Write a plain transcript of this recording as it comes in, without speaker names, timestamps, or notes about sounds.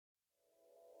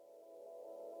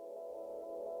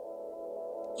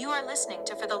You are listening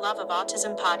to For the Love of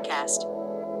Autism podcast.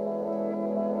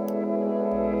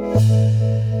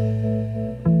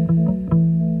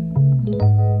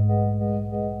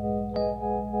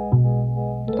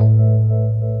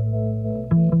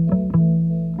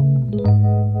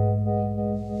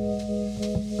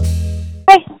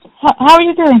 Hey, how are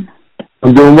you doing?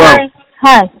 I'm doing well.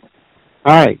 Hi.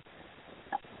 Hi.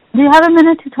 Do you have a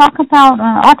minute to talk about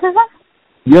autism?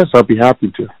 Yes, I'll be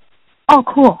happy to. Oh,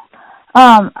 cool.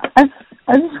 I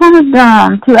just wanted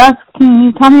to ask, can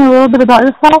you tell me a little bit about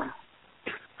yourself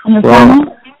and your family?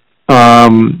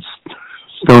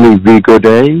 Stoney V.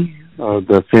 Godet,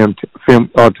 the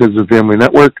Autism Family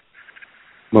Network.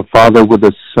 I'm a father with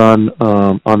a son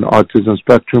on the autism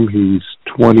spectrum. He's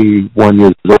 21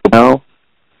 years old now,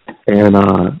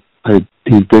 and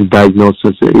he's been diagnosed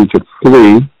since the age of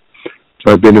 3.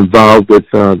 So I've been involved with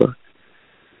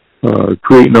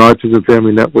creating the Autism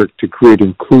Family Network to create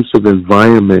inclusive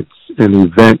environments and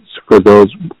events for those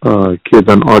kids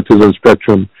on autism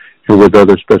spectrum and with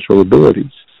other special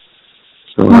abilities.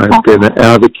 So I've been an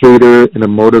advocate and a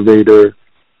motivator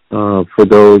for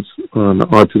those on the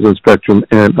autism spectrum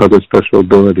and other special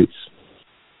abilities.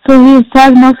 So he was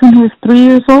diagnosed when he was 3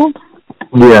 years old?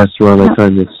 Yes, around that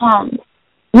time, yes.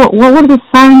 What were the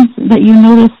signs that you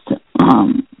noticed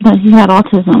that he had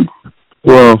autism?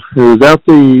 Well, it was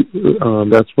after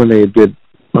that's when they did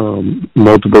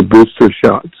multiple booster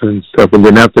shots and stuff. And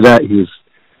then after that, he was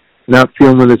not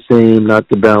feeling the same, not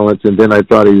the balance. And then I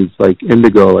thought he was like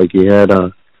indigo, like he had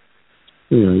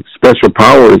special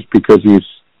powers because he was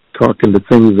talking to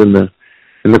things in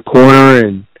the corner,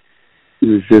 and he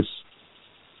was just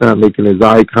not making his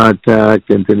eye contact.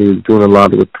 And then he was doing a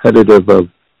lot of repetitive of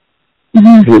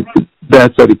his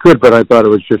best that he could, but I thought it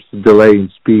was just a delay in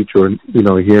speech or,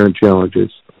 hearing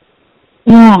challenges.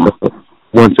 Yeah. So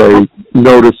once I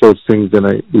noticed those things, then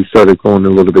we started going a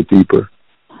little bit deeper.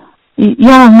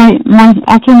 Yeah,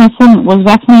 after my son was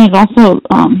vaccinated also,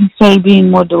 he started being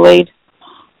more delayed.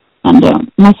 And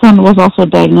my son was also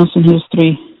diagnosed when he was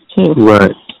 3, too.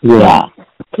 Right, yeah.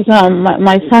 Because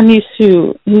my son used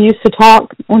to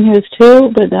talk when he was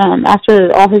 2, but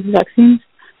after all his vaccines,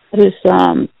 his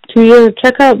 2-year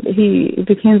checkup, he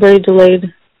became very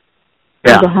delayed.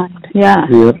 Yeah. Behind. Yeah.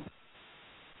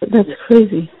 That's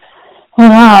crazy.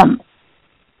 Well,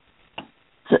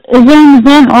 is there an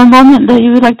event or moment that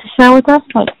you would like to share with us,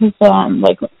 like his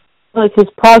like his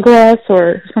progress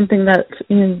or something that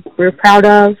we're proud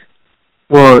of?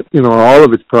 Well, all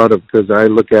of it's proud of, because I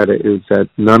look at it is that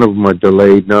none of them are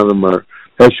delayed. None of them are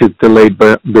actually delayed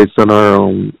based on our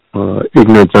own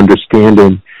ignorance,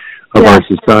 understanding of our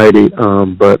society.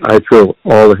 But I feel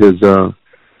all of his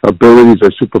abilities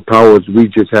are superpowers. We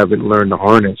just haven't learned to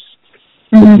harness.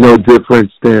 It's no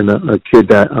difference than a kid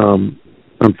that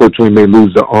unfortunately may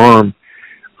lose the arm.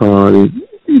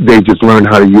 They just learn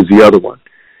how to use the other one.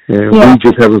 And we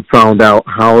just haven't found out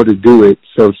how to do it,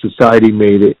 so society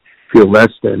made it feel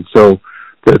less than. So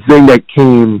the thing that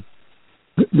came,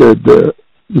 the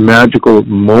magical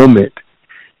moment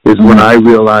is when I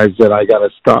realized that I got to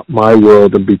stop my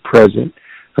world and be present.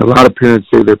 A lot of parents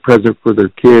say they're present for their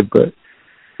kid, but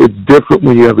it's different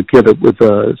when you have a kid with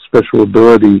special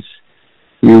abilities.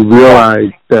 You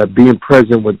realize that being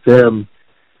present with them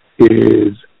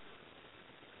is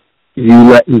you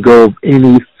letting go of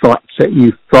any thoughts that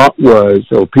you thought was,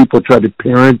 or people try to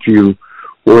parent you,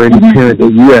 or any parent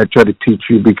that you had try to teach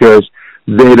you, because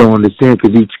they don't understand,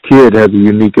 because each kid has a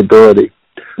unique ability.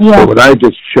 So what I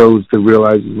just chose to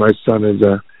realize is my son is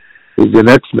an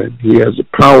X-Men. He has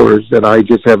powers that I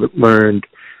just haven't learned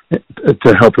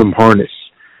to help him harness.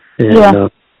 And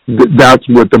that's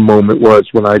what the moment was,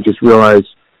 when I just realized,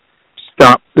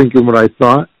 stop thinking what I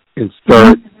thought and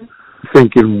start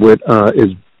thinking what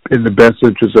is in the best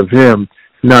interest of him,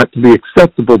 not to be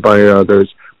acceptable by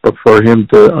others, but for him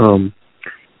to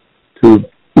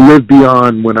live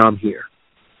beyond when I'm here.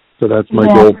 So that's my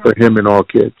goal for him and all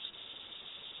kids.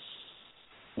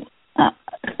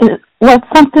 What's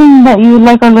something that you would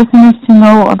like our listeners to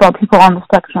know about people on the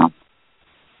spectrum?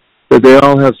 That they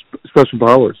all have special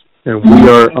powers, and we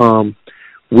are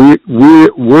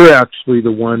we're actually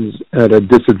the ones at a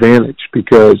disadvantage,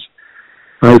 because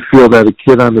I feel that a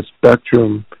kid on the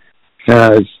spectrum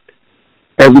has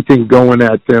everything going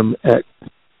at them at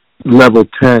level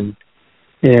 10,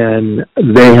 and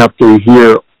they have to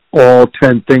hear all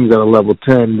 10 things at a level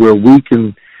 10, where we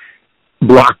can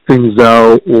block things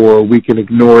out, or we can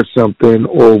ignore something,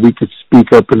 or we could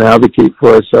speak up and advocate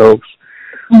for ourselves.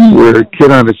 Where a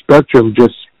kid on the spectrum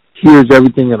just hears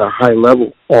everything at a high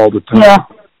level all the time.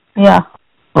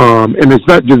 And it's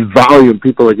not just volume.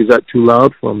 People are like, is that too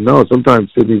loud for him? No, sometimes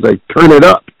Sydney's like, turn it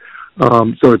up.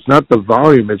 So it's not the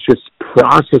volume; it's just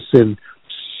processing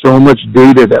so much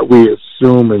data that we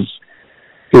assume is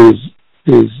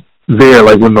there.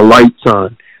 Like when the light's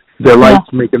on, the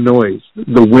lights make a noise,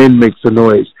 the wind makes a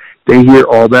noise. They hear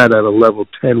all that at a level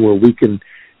 10 where we can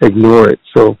ignore it.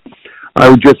 So I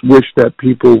would just wish that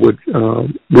people would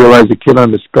realize a kid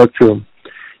on the spectrum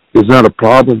is not a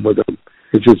problem with them.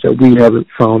 It's just that we haven't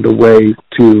found a way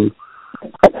to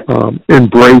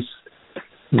embrace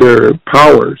their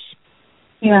powers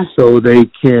so they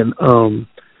can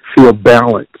feel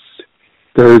balanced.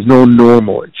 There is no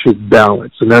normal. It's just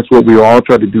balance. And that's what we all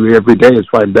try to do every day is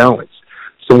find balance.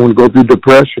 Someone go through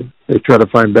depression, they try to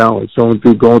find balance. Someone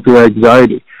going through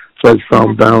anxiety tries to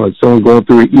find balance. Someone going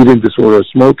through an eating disorder or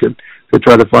smoking, they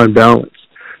try to find balance.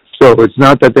 So it's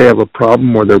not that they have a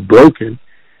problem or they're broken.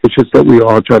 It's just that we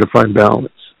all try to find balance.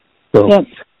 So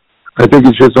I think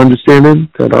it's just understanding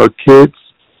that our kids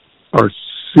are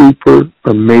super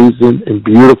amazing and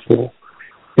beautiful,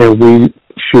 and we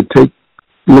should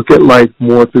look at life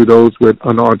more through those with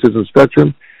an autism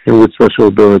spectrum and with special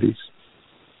abilities.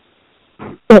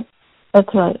 Yep,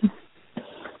 that's right.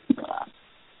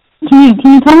 Can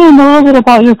you tell me a little bit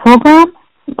about your program?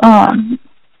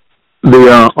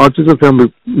 The Autism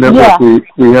Family Network,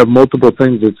 we have multiple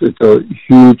things. It's a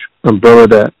huge umbrella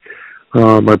that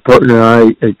my partner and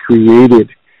I had created,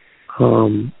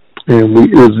 and it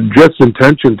was just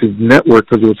intention to network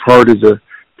because it was hard as a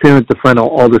parent to find out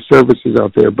all the services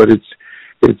out there. But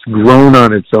it's grown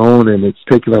on its own, and it's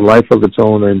taken a life of its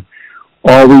own. And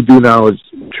all we do now is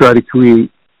try to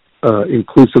create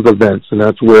inclusive events, and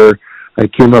that's where I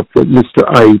came up with Mr.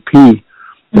 IEP.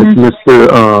 It's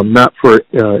Mr. Not for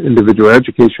individual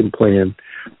education plan,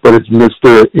 but it's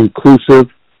Mr. Inclusive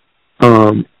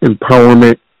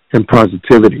Empowerment and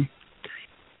Positivity,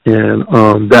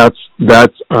 and that's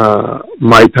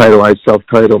my title. I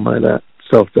self-title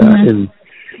myself that. And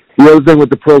the other thing with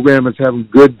the program is having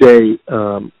Good Day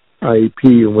IEP,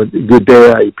 and what Good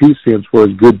Day IEP stands for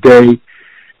is Good Day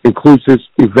Inclusive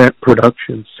Event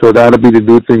Productions. So that'll be the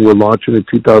new thing we're launching in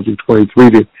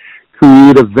 2023 to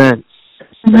create events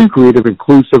that creative,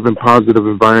 inclusive, and positive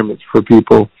environments for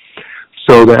people,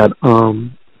 so that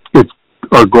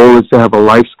our goal is to have a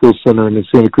life skills center in the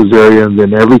Santa Cruz area and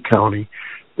then every county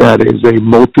that is a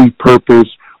multi-purpose,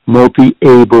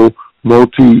 multi-able,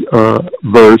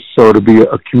 multi-verse, so to be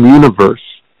a communiverse.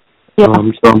 So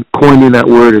I'm coining that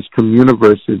word as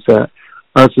communiverse, is that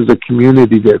us as a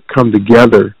community that come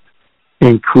together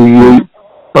and create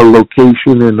a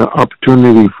location and an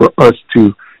opportunity for us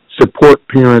to support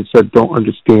parents that don't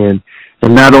understand,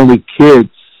 and not only kids,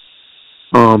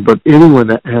 but anyone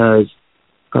that has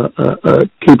a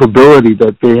capability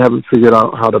that they haven't figured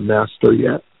out how to master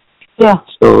yet.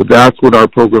 So that's what our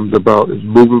program's about, is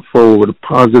moving forward with a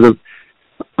positive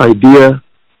idea,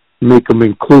 make them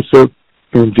inclusive,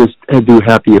 and just do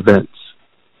happy events.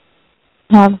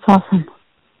 That's awesome.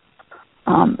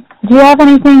 Do you have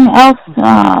anything else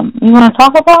you want to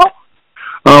talk about?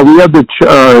 We have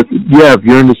if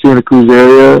you're in the Santa Cruz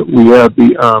area, we have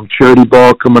the charity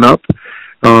ball coming up.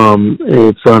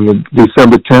 It's on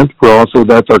December 10th.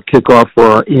 That's our kickoff for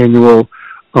our annual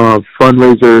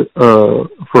fundraiser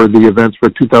for the events for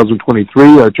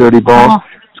 2023. Our charity ball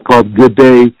is called Good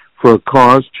Day for a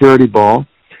Cause Charity Ball.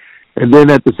 And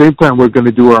then at the same time, we're going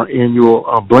to do our annual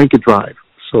blanket drive.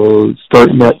 So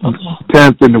starting at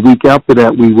 10th and the week after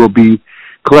that, we will be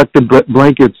collecting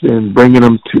blankets and bringing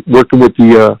them to, working with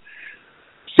the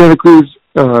Santa Cruz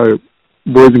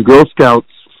Boys and Girl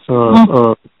Scouts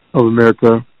of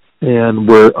America, and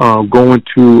we're going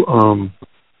to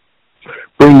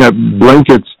bring that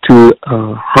blankets to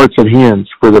Hearts and Hands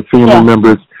for the family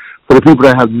members, for the people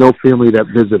that have no family that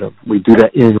visit them. We do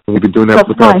that annually. We've been doing that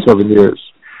for the past 7 years.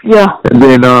 And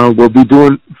then we'll be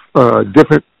doing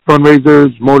different fundraisers,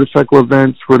 motorcycle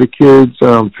events for the kids,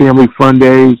 family fun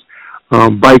days,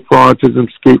 bike for autism,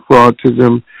 skate for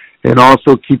autism, and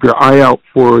also keep your eye out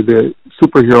for the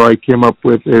superhero I came up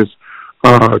with is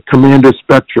Commander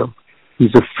Spectrum.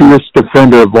 He's a fierce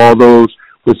defender of all those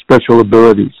with special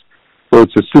abilities. So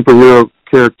it's a superhero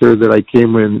character that I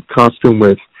came in costume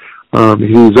with.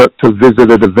 He's up to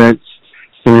visit at events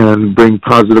and bring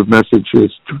positive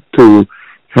messages to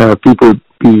have people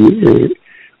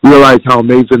realize how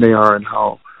amazing they are and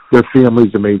how their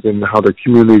family's amazing and how their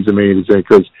community's amazing,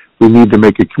 because we need to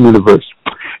make a communiverse.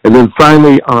 And then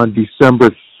finally on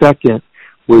December 2nd,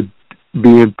 we're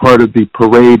being part of the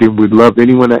parade, and we'd love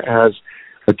anyone that has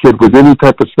a kid with any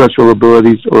type of special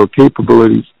abilities or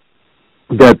capabilities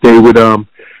that they would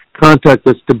contact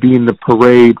us to be in the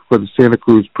parade for the Santa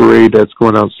Cruz parade that's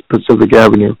going on Pacific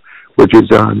Avenue, which is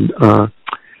on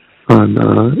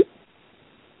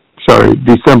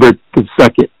December the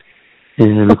 2nd,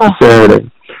 and it's a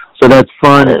Saturday. So that's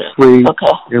fun, it's free,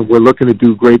 and we're looking to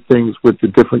do great things with the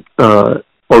different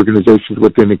organizations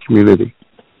within the community.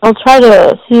 I'll try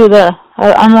to see you there.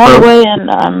 I'm all the way,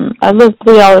 and I live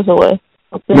 3 hours away.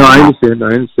 No, I understand.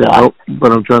 Yeah.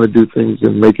 But I'm trying to do things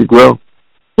and make it grow.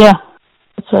 Yeah,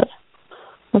 that's it.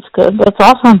 That's good. That's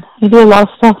awesome. You do a lot of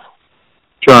stuff.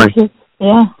 Try.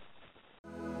 Yeah.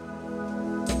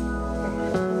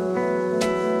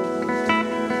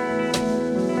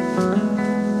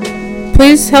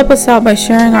 Please help us out by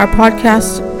sharing our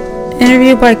podcast.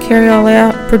 Interview by Carrie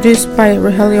Olea, produced by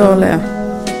Rogelio Olea.